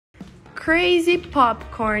Crazy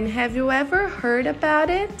popcorn, have you ever heard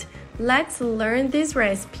about it? Let's learn this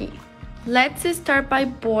recipe. Let's start by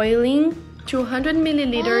boiling 200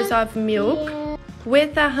 milliliters of milk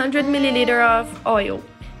with 100 milliliters of oil.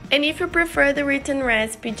 And if you prefer the written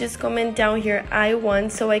recipe, just comment down here I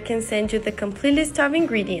want so I can send you the complete list of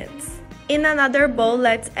ingredients. In another bowl,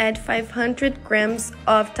 let's add 500 grams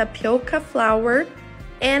of tapioca flour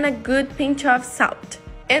and a good pinch of salt.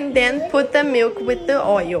 And then put the milk with the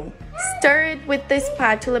oil. Stir it with the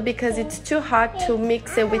spatula because it's too hot to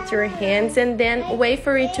mix it with your hands, and then wait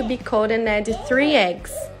for it to be cold and add 3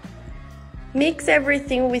 eggs. Mix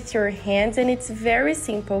everything with your hands and it's very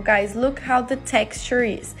simple, guys. Look how the texture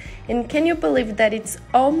is. And can you believe that it's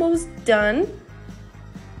almost done?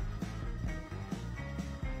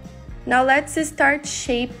 Now let's start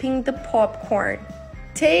shaping the popcorn.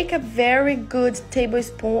 Take a very good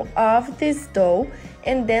tablespoon of this dough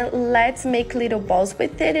and then let's make little balls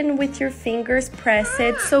with it, and with your fingers press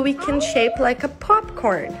it so we can shape like a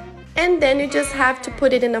popcorn. And then you just have to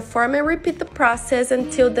put it in a form and repeat the process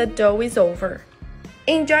until the dough is over.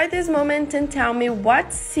 Enjoy this moment and tell me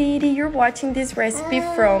what city you're watching this recipe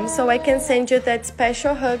from so I can send you that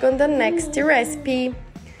special hug on the next recipe.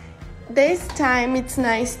 This time it's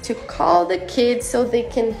nice to call the kids so they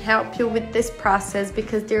can help you with this process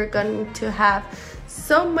because they're going to have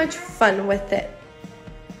so much fun with it.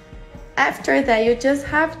 After that, you just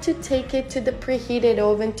have to take it to the preheated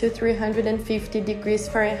oven to 350 degrees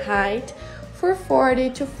Fahrenheit for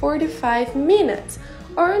 40 to 45 minutes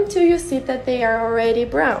or until you see that they are already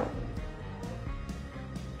brown.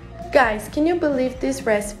 Guys, can you believe this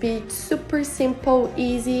recipe? It's super simple,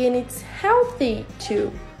 easy, and it's healthy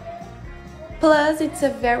too. Plus, it's a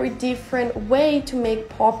very different way to make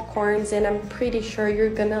popcorns, and I'm pretty sure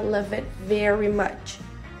you're gonna love it very much.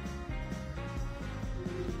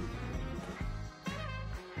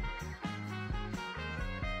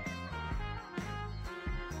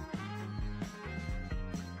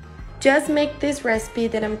 Just make this recipe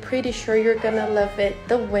that I'm pretty sure you're gonna love it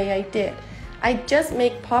the way I did. I just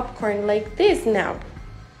make popcorn like this now.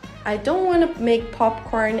 I don't wanna make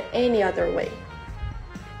popcorn any other way.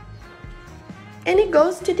 And it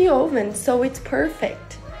goes to the oven, so it's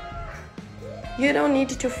perfect. You don't need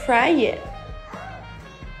to fry it.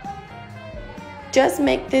 Just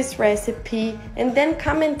make this recipe and then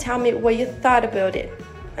come and tell me what you thought about it.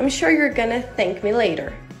 I'm sure you're gonna thank me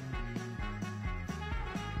later.